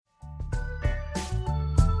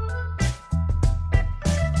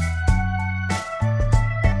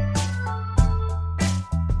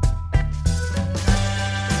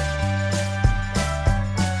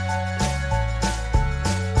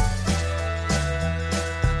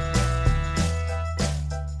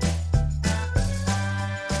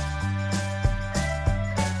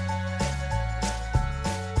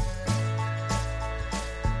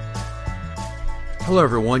Hello,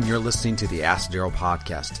 everyone. You're listening to the Ask Daryl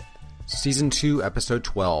podcast, Season 2, Episode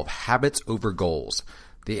 12, Habits Over Goals.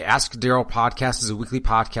 The Ask Daryl podcast is a weekly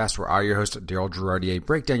podcast where I, your host, Daryl Girardier,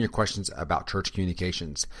 break down your questions about church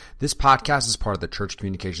communications. This podcast is part of the Church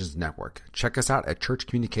Communications Network. Check us out at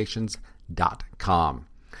churchcommunications.com.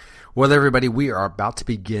 Well, everybody, we are about to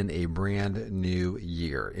begin a brand new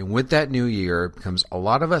year. And with that new year comes a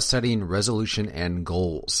lot of us setting resolution and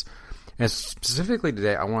goals. And specifically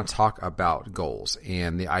today, I want to talk about goals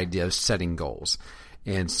and the idea of setting goals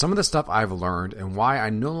and some of the stuff I've learned and why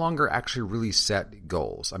I no longer actually really set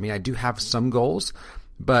goals. I mean, I do have some goals,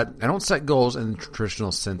 but I don't set goals in the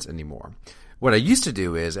traditional sense anymore. What I used to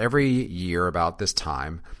do is every year about this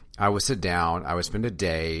time, I would sit down, I would spend a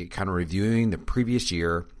day kind of reviewing the previous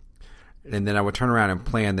year, and then I would turn around and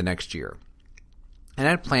plan the next year. And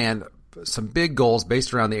I'd plan some big goals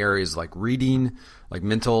based around the areas like reading, like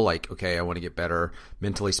mental, like, okay, I want to get better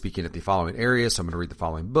mentally speaking at the following areas. So I'm going to read the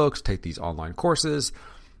following books, take these online courses.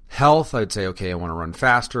 Health, I'd say, okay, I want to run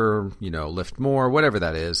faster, lift more, whatever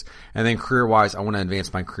that is. And then career-wise, I want to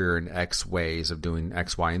advance my career in X ways of doing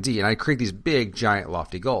X, Y, and Z. And I create these big, giant,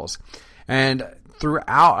 lofty goals. And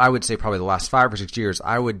throughout, I would say probably the last 5 or 6 years,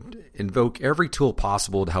 I would invoke every tool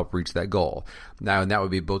possible to help reach that goal. Now, and that would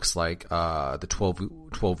be books like the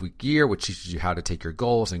 12-week year, which teaches you how to take your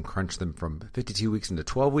goals and crunch them from 52 weeks into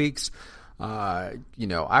 12 weeks. I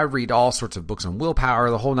read all sorts of books on willpower,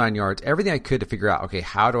 the whole 9 yards, everything I could to figure out, okay,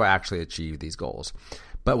 how do I actually achieve these goals?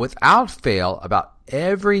 But without fail, about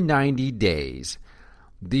every 90 days,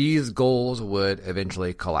 these goals would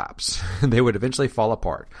eventually collapse. They would eventually fall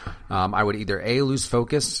apart. I would either lose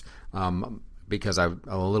focus because I'm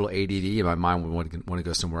a little ADD and my mind would want to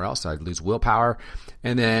go somewhere else. I'd lose willpower.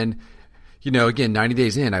 And then, again, 90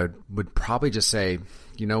 days in, I would probably just say,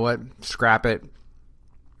 you know what, scrap it.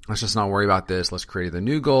 Let's just not worry about this. Let's create the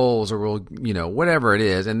new goals or we'll, whatever it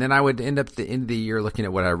is. And then I would end up at the end of the year looking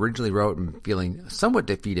at what I originally wrote and feeling somewhat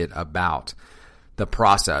defeated about the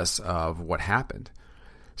process of what happened.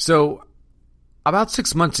 So about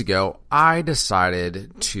 6 months ago, I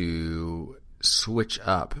decided to switch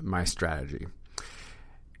up my strategy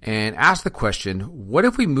and ask the question, what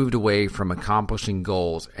if we moved away from accomplishing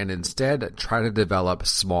goals and instead try to develop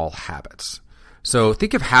small habits? So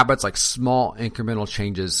think of habits like small incremental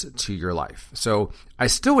changes to your life. So I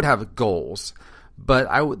still would have goals, but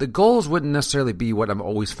the goals wouldn't necessarily be what I'm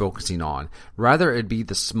always focusing on. Rather, it'd be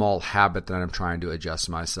the small habit that I'm trying to adjust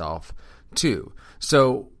myself to.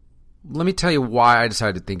 So let me tell you why I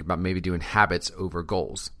decided to think about maybe doing habits over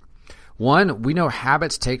goals. One, we know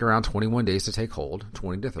habits take around 21 days to take hold,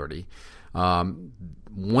 20 to 30.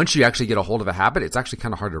 Once you actually get a hold of a habit, it's actually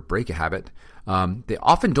kind of hard to break a habit. They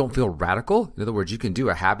often don't feel radical. In other words, you can do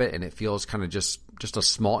a habit and it feels kind of just a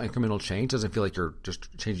small incremental change. It doesn't feel like you're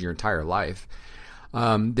just changing your entire life.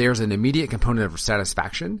 There's an immediate component of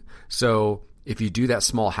satisfaction. So if you do that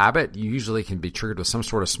small habit, you usually can be triggered with some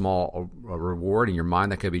sort of small reward in your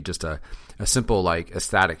mind. That could be just a simple like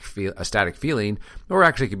ecstatic feeling, or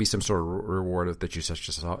actually it could be some sort of reward that you set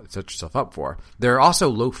yourself up for. There are also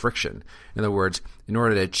low friction. In other words, in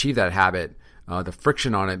order to achieve that habit, the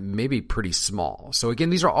friction on it may be pretty small. So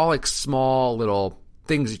again, these are all like small little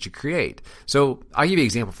things that you create. So I'll give you an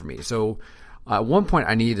example for me. So at one point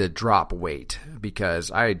I needed to drop weight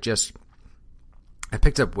because I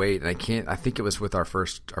picked up weight and I think it was with our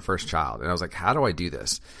first child. And I was like, how do I do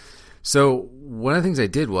this? So one of the things I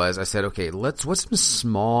did was I said, okay, what's some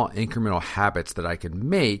small incremental habits that I could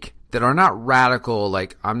make that are not radical?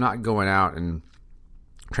 Like I'm not going out and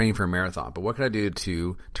training for a marathon, but what can I do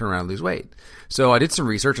to turn around and lose weight? So I did some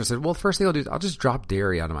research. I said, well, the first thing I'll do is I'll just drop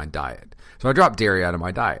dairy out of my diet. So I dropped dairy out of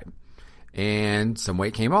my diet and some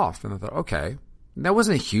weight came off. And I thought, okay. That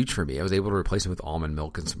wasn't huge for me. I was able to replace it with almond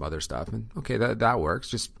milk and some other stuff. And okay, that works.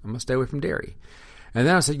 Just I'm going to stay away from dairy. And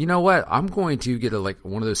then I said, you know what? I'm going to get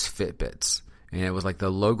one of those Fitbits. And it was like the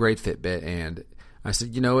low grade Fitbit. And I said,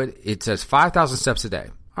 it says 5,000 steps a day.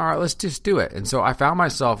 All right, let's just do it. And so I found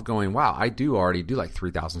myself going, wow, I do already do like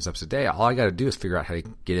 3,000 steps a day. All I got to do is figure out how to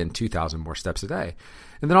get in 2,000 more steps a day.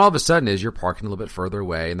 And then all of a sudden as you're parking a little bit further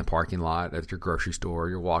away in the parking lot at your grocery store,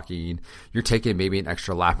 you're walking, you're taking maybe an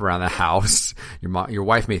extra lap around the house. Your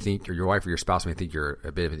wife may think, or your wife or your spouse may think you're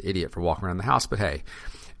a bit of an idiot for walking around the house, but hey,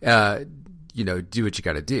 do what you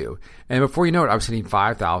got to do. And before you know it, I was hitting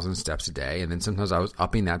 5,000 steps a day. And then sometimes I was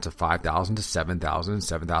upping that to 5,000 to 7,000,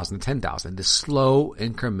 7,000 to 10,000, this slow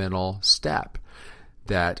incremental step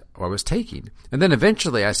that I was taking. And then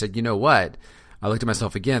eventually I said, you know what? I looked at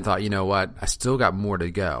myself again and thought, you know what? I still got more to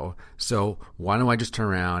go. So why don't I just turn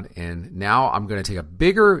around and now I'm going to take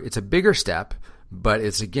it's a bigger step, but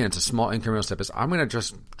it's a small incremental step. I'm going to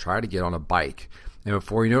just try to get on a bike And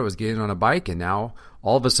before you know it, I was getting on a bike, and now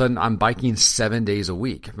all of a sudden I'm biking 7 days a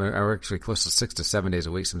week. Or actually close to 6 to 7 days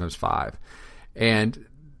a week, sometimes 5. And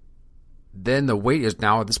then the weight is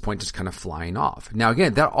now at this point just kind of flying off. Now,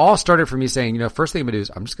 again, that all started from me saying, first thing I'm going to do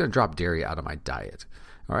is I'm just going to drop dairy out of my diet.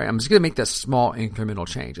 All right. I'm just going to make that small incremental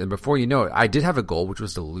change. And before you know it, I did have a goal, which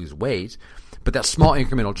was to lose weight, but that small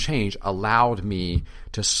incremental change allowed me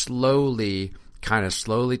to slowly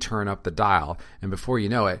turn up the dial. And before you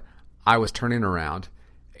know it, I was turning around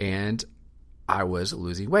and I was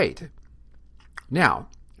losing weight. Now,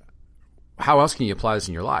 how else can you apply this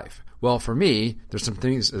in your life? Well, for me, there's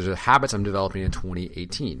habits I'm developing in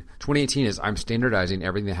 2018. 2018 is I'm standardizing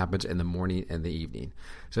everything that happens in the morning and the evening.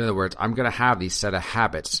 So in other words, I'm going to have these set of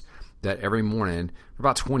habits that every morning for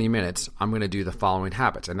about 20 minutes, I'm going to do the following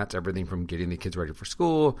habits. And that's everything from getting the kids ready for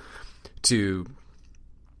school to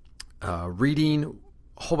reading,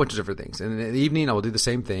 a whole bunch of different things. And in the evening, I will do the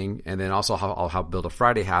same thing. And then also I'll build a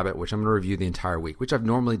Friday habit, which I'm going to review the entire week, which I've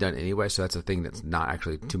normally done anyway. So that's a thing that's not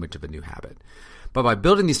actually too much of a new habit. But by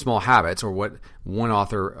building these small habits, or what one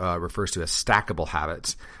author refers to as stackable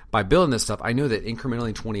habits, by building this stuff, I know that incrementally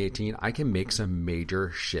in 2018, I can make some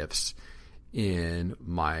major shifts in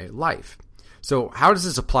my life. So how does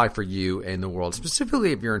this apply for you in the world,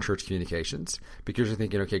 specifically if you're in church communications? Because you're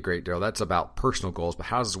thinking, okay, great, Daryl, that's about personal goals, but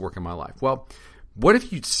how does this work in my life? Well, what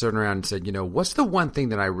if you turned around and said, what's the one thing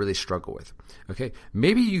that I really struggle with? Okay,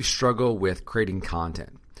 maybe you struggle with creating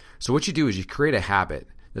content. So what you do is you create a habit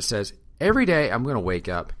that says, every day I'm going to wake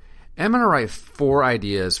up and I'm going to write 4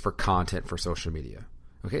 ideas for content for social media.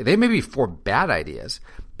 Okay, they may be 4 bad ideas,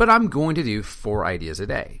 but I'm going to do 4 ideas a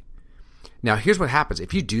day. Now, here's what happens.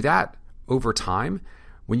 If you do that over time,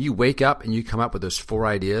 when you wake up and you come up with those 4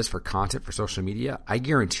 ideas for content for social media, I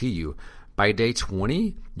guarantee you by day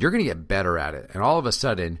 20, you're going to get better at it. And all of a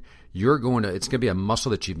sudden, it's going to be a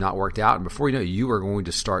muscle that you've not worked out. And before you know it, you are going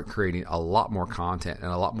to start creating a lot more content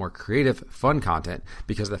and a lot more creative, fun content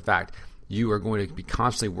because of the fact you are going to be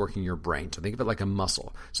constantly working your brain. So think of it like a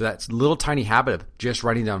muscle. So that little tiny habit of just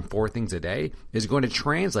writing down 4 things a day is going to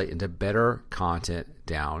translate into better content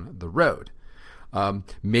down the road.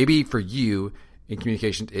 Maybe for you in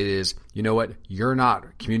communication, it is, you're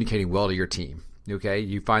not communicating well to your team. Okay,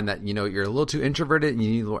 you find that, you're a little too introverted and you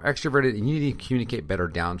need a little extroverted and you need to communicate better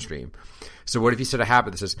downstream. So what if you set a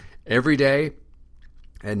habit that says every day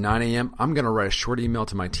at 9 a.m., I'm going to write a short email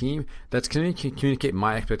to my team that's going to communicate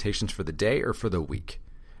my expectations for the day or for the week.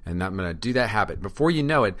 And I'm going to do that habit. Before you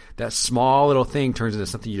know it, that small little thing turns into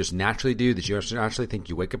something you just naturally do, that you naturally think.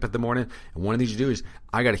 You wake up in the morning, and one of these you do is,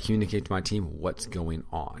 I got to communicate to my team what's going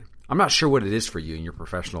on. I'm not sure what it is for you in your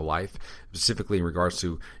professional life, specifically in regards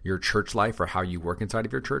to your church life or how you work inside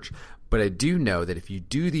of your church. But I do know that if you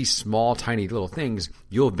do these small, tiny little things,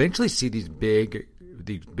 you'll eventually see these big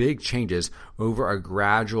changes over a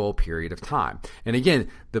gradual period of time. And again,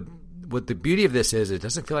 what the beauty of this is, it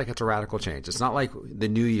doesn't feel like it's a radical change. It's not like the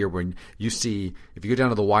new year when you see, if you go down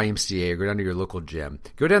to the YMCA or go down to your local gym,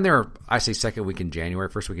 go down there, I say first week in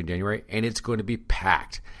January, and it's going to be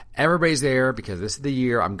packed. Everybody's there because this is the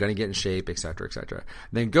year I'm going to get in shape, et cetera, et cetera.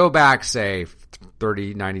 Then go back, say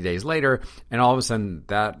 30, 90 days later, and all of a sudden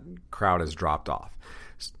that crowd has dropped off.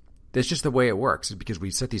 That's just the way it works, is because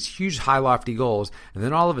we set these huge, high, lofty goals, and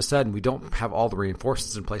then all of a sudden we don't have all the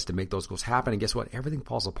reinforcements in place to make those goals happen, and guess what? Everything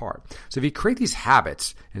falls apart. So if you create these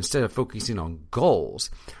habits instead of focusing on goals,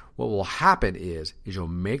 what will happen is you'll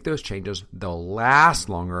make those changes, they'll last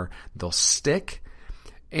longer, they'll stick,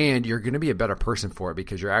 and you're going to be a better person for it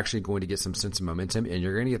because you're actually going to get some sense of momentum, and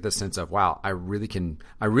you're going to get the sense of, wow, I really can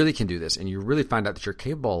do this, and you really find out that you're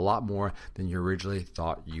capable a lot more than you originally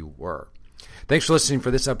thought you were. Thanks for listening for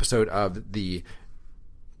this episode of the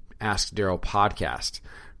Ask Daryl podcast.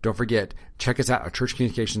 Don't forget, check us out at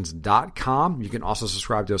churchcommunications.com. You can also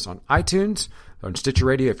subscribe to us on iTunes, on Stitcher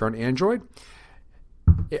Radio if you're on Android.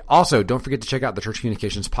 Also, don't forget to check out the Church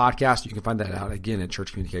Communications podcast. You can find that out again at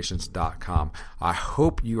churchcommunications.com. I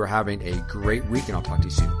hope you are having a great week, and I'll talk to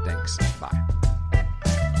you soon. Thanks. Bye.